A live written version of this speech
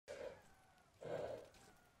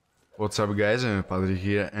What's up guys, I'm Padre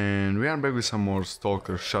here and we are back with some more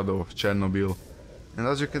S.T.A.L.K.E.R. Shadow of Chernobyl. And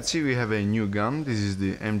as you can see we have a new gun, this is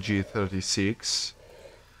the MG36.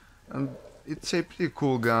 And it's a pretty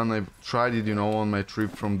cool gun, I've tried it, on my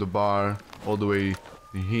trip from the bar all the way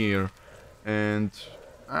here. And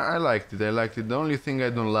I liked it, The only thing I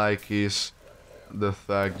don't like is the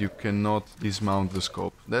fact you cannot dismount the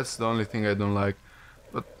scope. That's the only thing I don't like.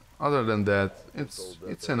 But other than that,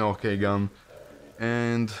 it's an okay gun.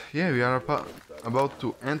 And yeah, we are about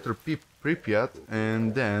to enter Pripyat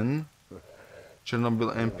and then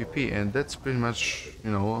Chernobyl MPP, and that's pretty much,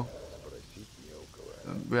 we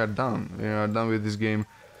are done. We are done with this game.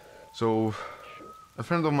 So a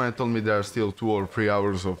friend of mine told me there are still 2 or 3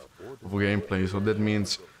 hours of gameplay, so that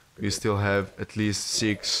means we still have at least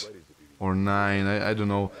 6 or 9, I don't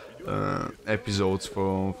know, episodes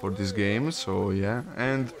for this game. So yeah,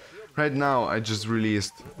 and right now I just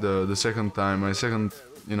released the second time, my second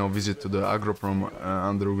visit to the Agroprom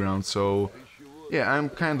underground. So yeah, I'm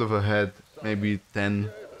kind of ahead, maybe 10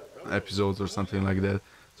 episodes or something like that.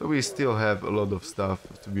 So we still have a lot of stuff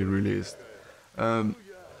to be released.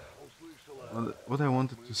 What I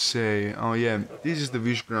wanted to say, oh yeah, this is the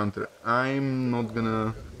wish granter. I'm not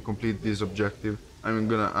gonna complete this objective. I'm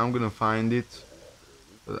gonna find it,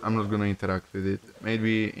 but I'm not gonna interact with it.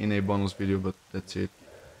 Maybe in a bonus video, but that's it.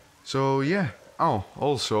 So yeah, oh,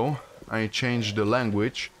 also I changed the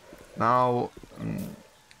language. Now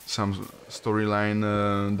some storyline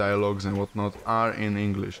dialogues and whatnot are in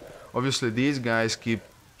English. Obviously these guys keep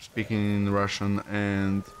speaking in Russian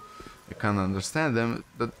and I can't understand them,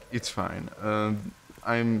 but it's fine.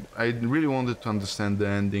 I really wanted to understand the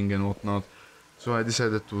ending and whatnot, so I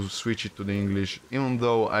decided to switch it to the English, even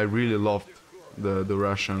though I really loved the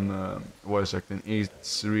Russian voice acting.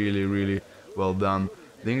 It's really well done.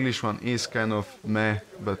 The English one is kind of meh,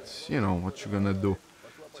 but you know what you're gonna do.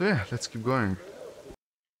 So yeah, let's keep going.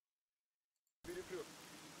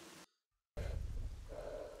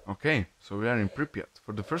 Okay, so we are in Pripyat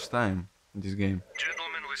for the first time in this game.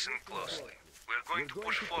 Gentlemen, listen closely. We're going to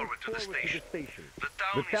push forward to the station.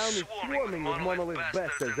 The town is swarming with monolith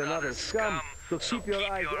bastards and other scum, so keep your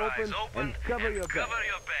eyes open and cover your backs.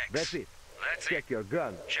 That's it. Check your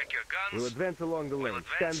guns. We'll advance along the lane.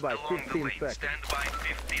 Stand by 15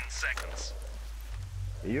 seconds.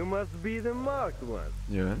 You must be the marked one.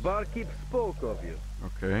 Yes. Barkeep spoke of you.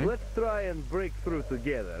 Okay. Let's try and break through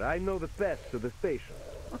together. I know the path to the station.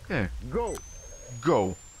 Okay. Go.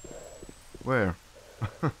 Go. Where?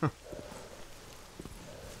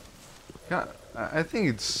 Yeah, I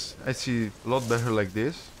think I see a lot better like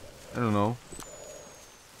this. I don't know.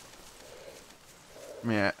 I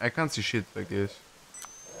mean, I can't see shit like this.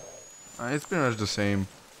 It's pretty much the same.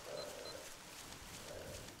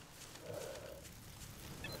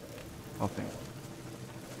 Nothing.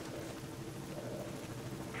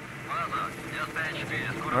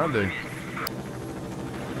 Where are they?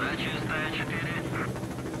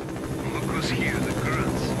 Look who's here, the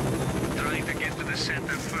grunts. Trying to get to the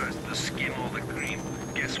center first to skim all the cream.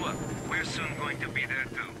 Guess what? We're soon going to be there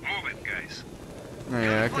too. Move it, guys.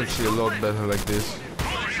 Yeah, I can see a lot better like this.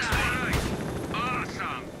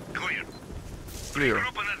 Awesome. Clear. Clear.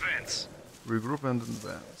 Regroup and advance. Regroup and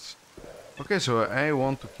advance. Okay, so I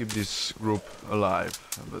want to keep this group alive,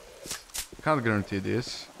 but can't guarantee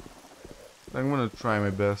this. I'm gonna try my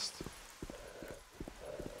best.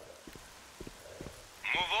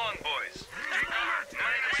 Move on, boys.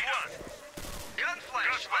 -1. Gun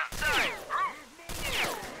flash. Left side.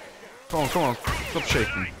 Come on, stop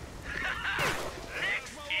shaking.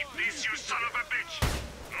 Eat this, you son of a bitch.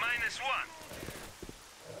 -1.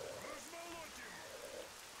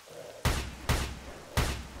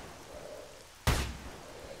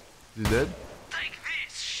 Is he dead? Take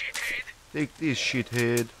this, shithead. Take this,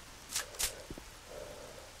 shithead.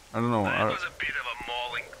 I don't know. That was a bit of a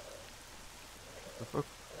mauling. The fuck?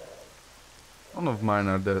 None of mine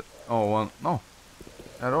are dead. Oh, one. No.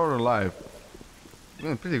 They're all alive.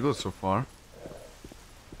 Doing pretty good so far.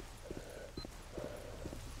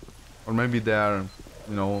 Or maybe they are,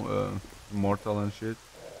 immortal and shit.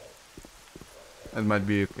 That might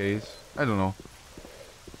be a case. I don't know.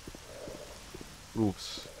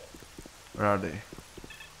 Roofs. Where are they?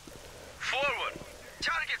 Forward.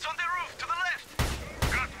 Targets on the roof to the left.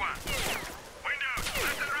 Got one. Windows,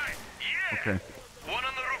 left and right. Yeah. Okay. One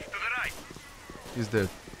on the roof to the right. He's dead.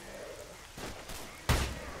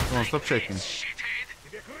 Come on, stop shaking. Shithead.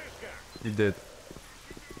 He did.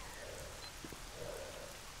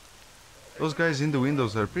 Those guys in the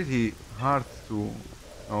windows are pretty hard to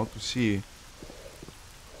see,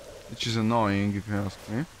 which is annoying if you ask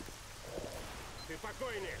me.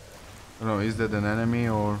 I don't know, is that an enemy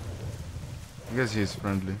or I guess he's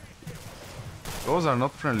friendly. Those are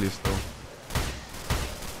not friendly though.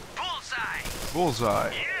 Bullseye!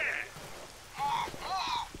 Bullseye! Yeah!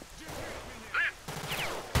 Awesome!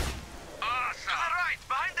 To the right,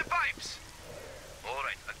 behind the pipes!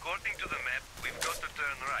 Alright, according to the map, we've got to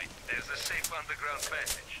turn right. There's a safe underground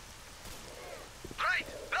passage. Right!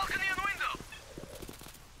 Balcony and window!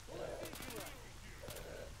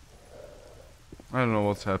 I don't know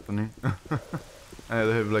what's happening. I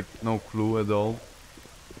have like no clue at all.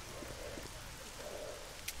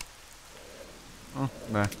 Oh,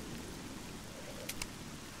 nah.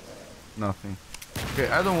 Nothing. Okay,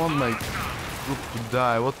 I don't want my group to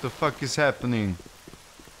die. What the fuck is happening?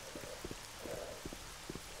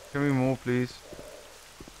 Can we move, please?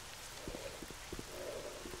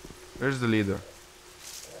 Where's the leader?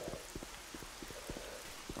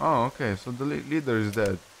 Oh, okay, so the leader is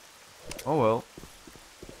dead. Oh well.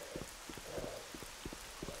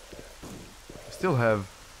 Still have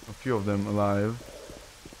a few of them alive.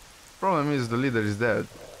 Problem is the leader is dead.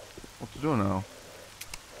 What to do now?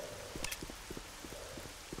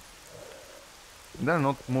 They're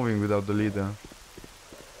not moving without the leader.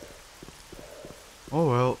 Oh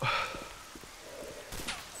well.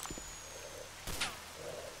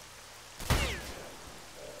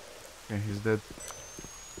 Okay, he's dead.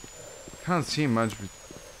 Can't see much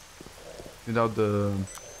without the...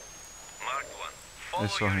 Marked one. I Follow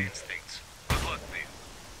saw your him. instincts. Good luck, Bill.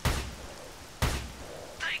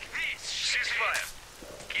 Take this! Ceasefire!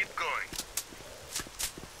 Keep going.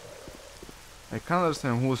 I can't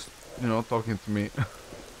understand who's, you know, talking to me.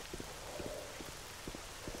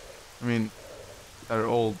 I mean, they're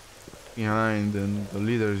all behind and the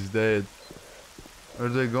leader is dead. Where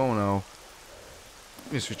do they go now?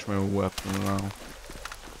 Let me switch my weapon around.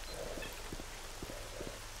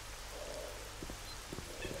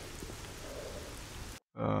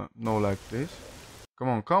 No lag, please. Come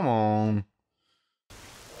on, come on.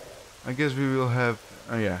 I guess we will have,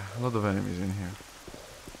 yeah, a lot of enemies in here.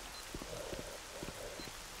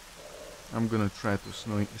 I'm gonna try to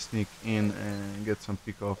sneak in and get some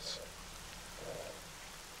pickoffs.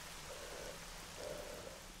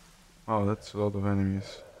 Oh, that's a lot of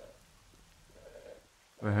enemies.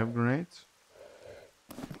 Do I have grenades?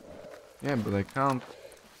 Yeah, but I can't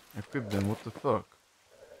equip them. What the fuck?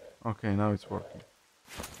 Okay, now it's working.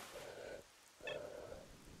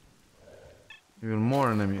 Even more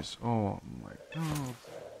enemies. Oh my god.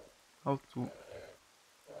 How to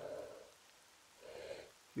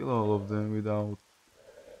kill all of them without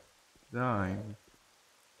dying?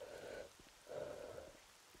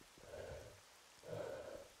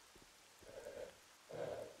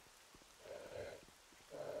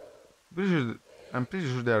 I'm pretty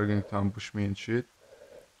sure they are going to ambush me and shit.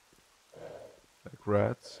 Like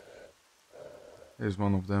rats. There's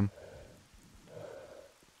one of them.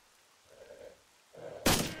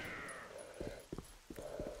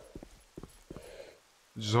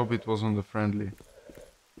 Just hope it wasn't the friendly.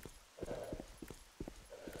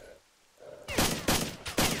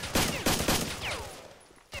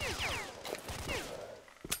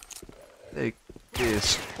 Take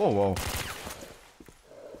this. Oh wow.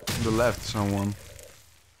 On the left, someone.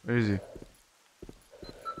 Where is he?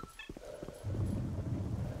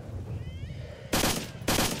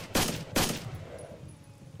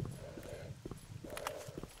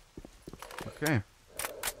 Okay.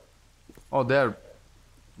 Oh, there.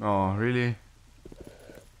 Oh, really?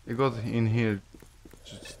 They got in here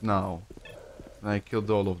just now. And I killed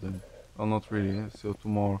all of them. Well, not really. Still two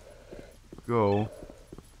more. Go.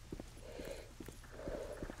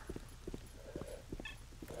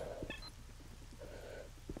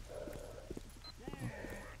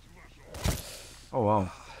 Oh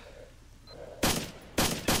wow.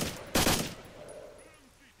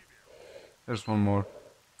 There's one more.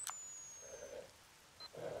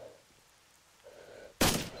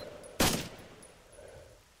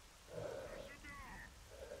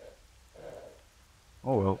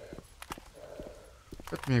 Oh well.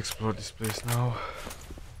 Let me explore this place now.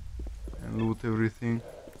 And loot everything.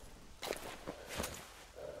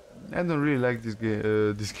 I don't really like this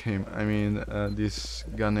game. I mean, this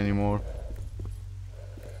gun anymore.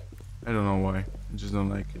 I don't know why. I just don't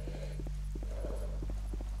like it.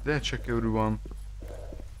 Did I check everyone?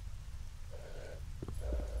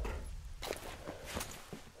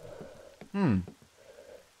 Too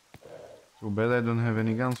bad I don't have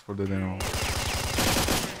any guns for the demo.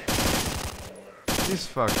 This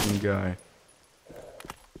fucking guy.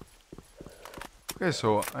 Okay,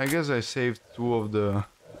 so I guess I saved two of the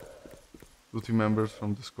team members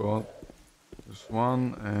from the squad. There's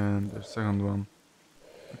one and the second one.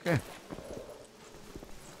 Okay.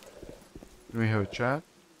 Can we have a chat?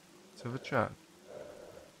 Let's have a chat.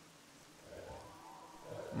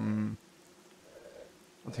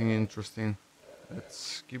 Nothing interesting.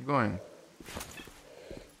 Let's keep going.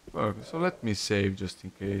 Okay, so let me save just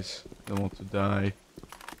in case. I don't want to die.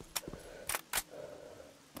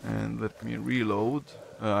 And let me reload.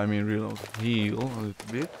 Reload. Heal a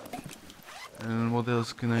little bit. And what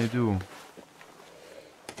else can I do?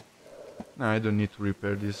 No, I don't need to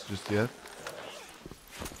repair this just yet.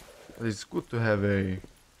 But it's good to have a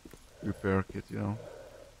repair kit, you know.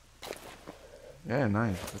 Yeah,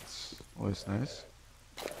 nice. That's always nice.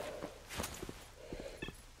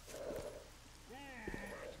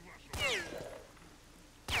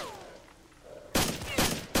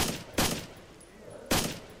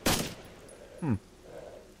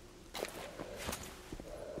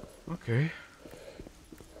 Okay.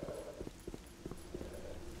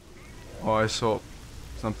 Oh, I saw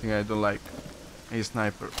something I don't like. A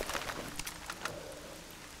sniper.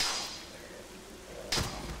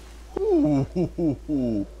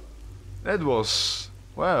 Ooh, that was...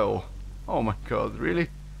 Well... Oh my god, really?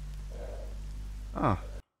 Ah.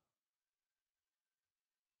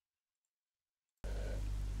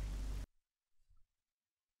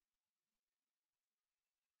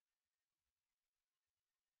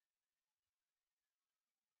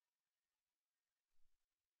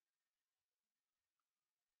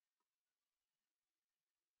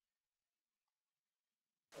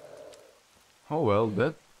 Oh well,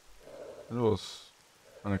 that was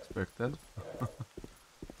unexpected.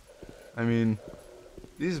 I mean,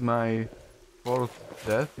 this is my fourth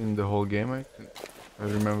death in the whole game, if I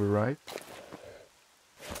remember right.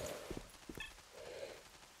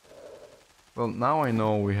 Well, now I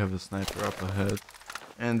know we have a sniper up ahead,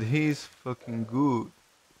 and he's fucking good.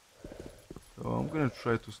 So I'm gonna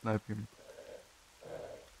try to snipe him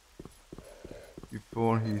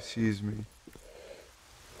before he sees me.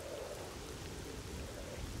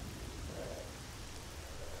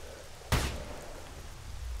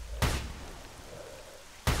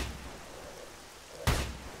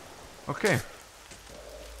 Okay,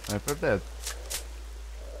 sniper dead.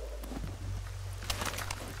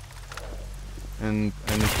 And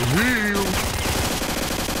I need to heal!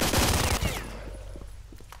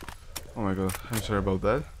 Oh my god, I'm sorry about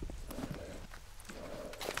that.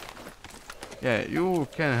 Yeah, you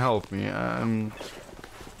can help me. I'm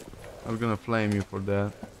not gonna flame you for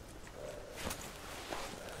that.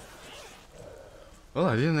 Well,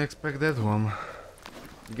 I didn't expect that one.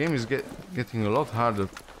 The game is getting a lot harder,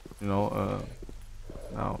 you know,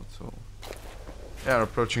 now, so... We are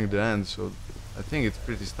approaching the end, so I think it's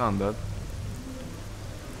pretty standard.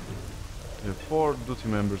 We have 4 duty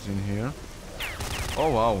members in here.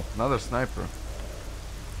 Oh wow, another sniper.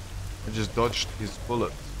 I just dodged his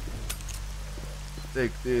bullet.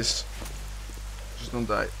 Take this. Just don't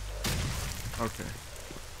die. Okay.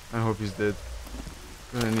 I hope he's dead.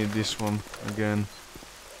 Gonna need this one again.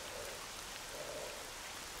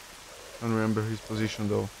 Don't remember his position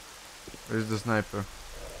though. Where is the sniper?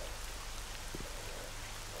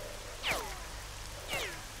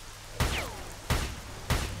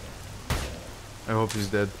 I hope he's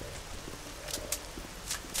dead.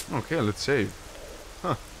 Okay, let's save.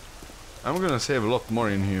 Huh. I'm gonna save a lot more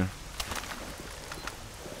in here.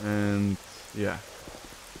 And yeah.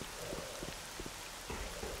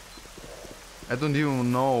 I don't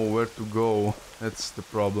even know where to go. That's the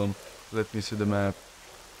problem. Let me see the map.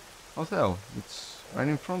 Oh hell, it's right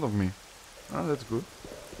in front of me. Oh, that's good.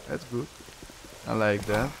 That's good. I like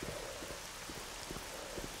that.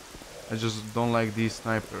 I just don't like these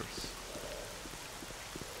snipers.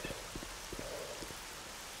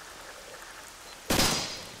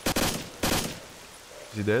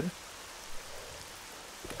 Is he dead?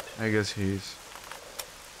 I guess he is.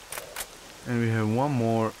 And we have one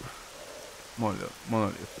more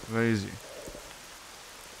monolith. Where is he?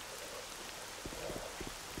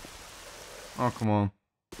 Oh, come on.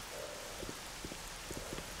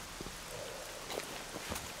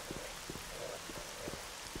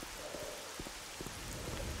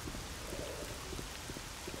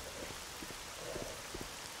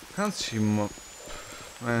 Can't see man,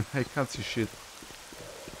 I can't see shit.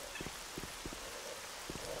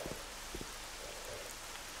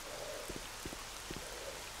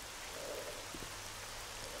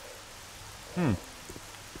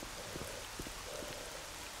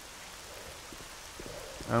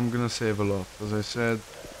 I'm gonna save a lot, as I said.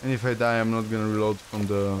 And if I die, I'm not gonna reload from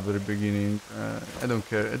the very beginning. I don't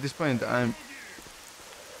care. At this point, I'm...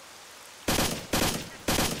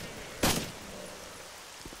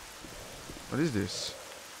 What is this?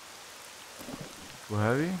 Too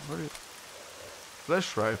heavy? What is...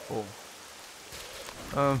 Flash rifle.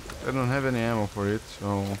 I don't have any ammo for it,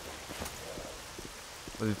 so...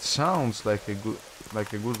 But it sounds like a good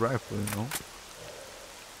rifle, you know?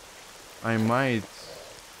 I might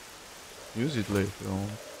use it later on.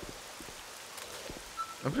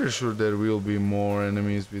 I'm pretty sure there will be more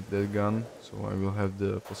enemies with that gun, so I will have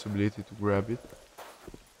the possibility to grab it.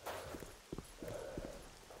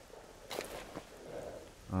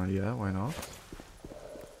 Yeah, why not?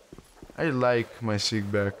 I like my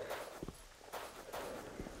SIG back.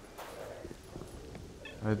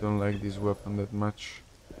 I don't like this weapon that much.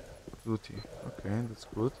 Duty. Okay, that's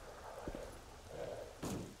good.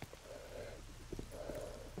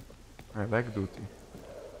 I like duty.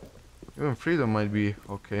 Even freedom might be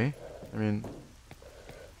okay. I mean,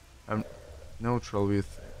 I'm neutral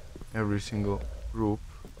with every single group.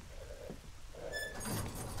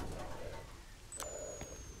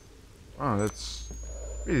 Oh, that's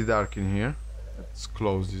pretty dark in here. Let's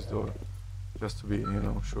close this door, just to be, you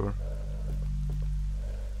know, sure.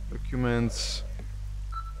 Documents.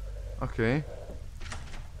 Okay.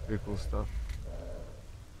 Pretty cool stuff.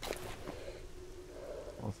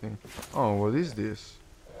 Nothing. Oh, what is this?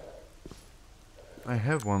 I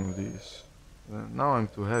have one of these. Now I'm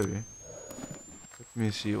too heavy. Let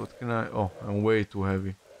me see, what can I... Oh, I'm way too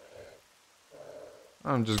heavy.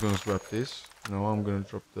 I'm just gonna swap this. No, I'm gonna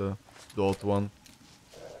drop the dot one.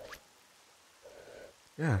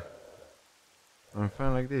 Yeah. I'm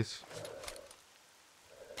fine like this.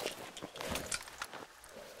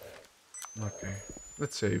 Okay,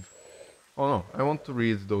 let's save. Oh no, I want to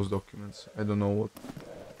read those documents. I don't know what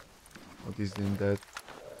is in that.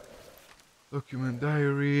 Document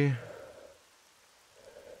diary.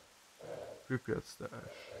 Pripyat stash.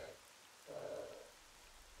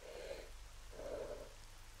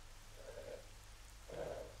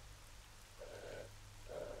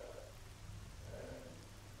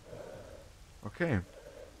 Okay.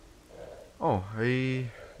 Oh, I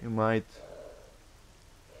might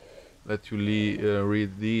let you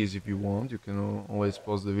read these if you want. You can always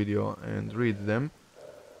pause the video and read them.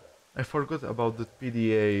 I forgot about the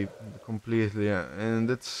PDA completely, and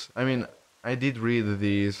that's... I mean, I did read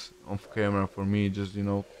these off camera for me, just, you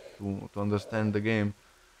know, to understand the game.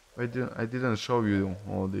 I didn't show you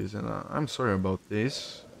all this, and I'm sorry about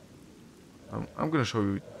this. I'm gonna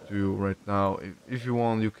show it to you right now. If you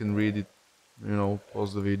want, you can read it, you know,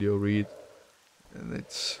 pause the video, read. And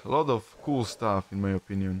it's a lot of cool stuff, in my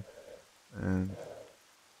opinion. And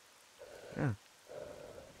yeah,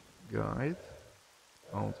 guide,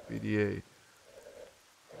 found PDA.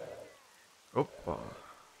 Oppa.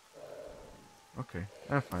 Okay,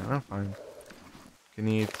 I'm fine, I'm fine. Can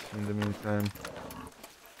eat in the meantime.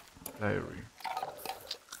 Diary.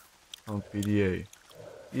 Found PDA.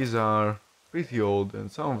 These are pretty old, and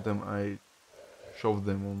some of them I showed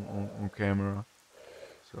them on camera.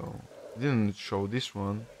 So, didn't show this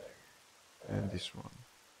one and this one.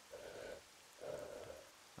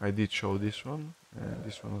 I did show this one and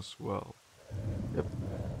this one as well. Yep.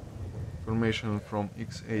 Information from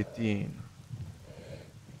X18.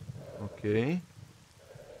 Okay.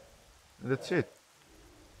 And that's it.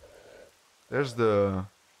 There's the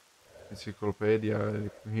encyclopedia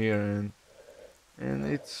here, and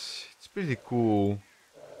it's pretty cool.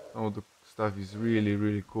 Some of the stuff is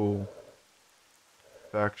really cool.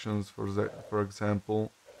 Factions, for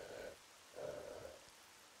example.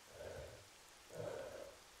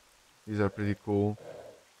 These are pretty cool.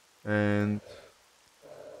 And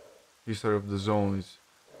history of the zone is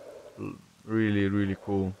really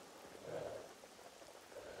cool.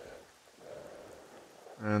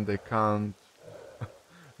 And I can't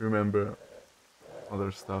remember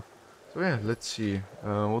other stuff. So yeah, let's see.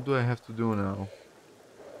 What do I have to do now?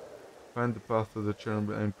 Find the path to the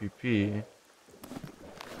Chernobyl MPP.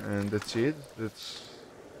 And that's it. That's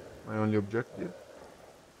my only objective.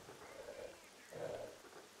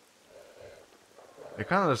 I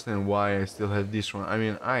can't understand why I still have this one. I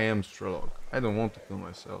mean, I am S.T.A.L.K.E.R. I don't want to kill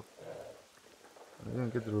myself. I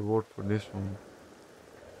didn't get the reward for this one.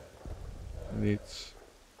 And it's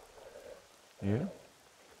here.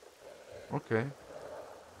 Okay.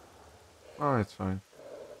 Oh, it's fine.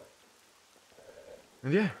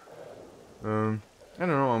 And yeah. I don't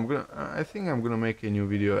know. I think I'm gonna make a new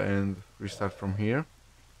video and restart from here.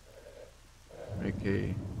 Make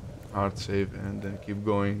a hard save and then keep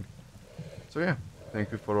going. So yeah.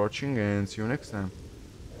 Thank you for watching and see you next time.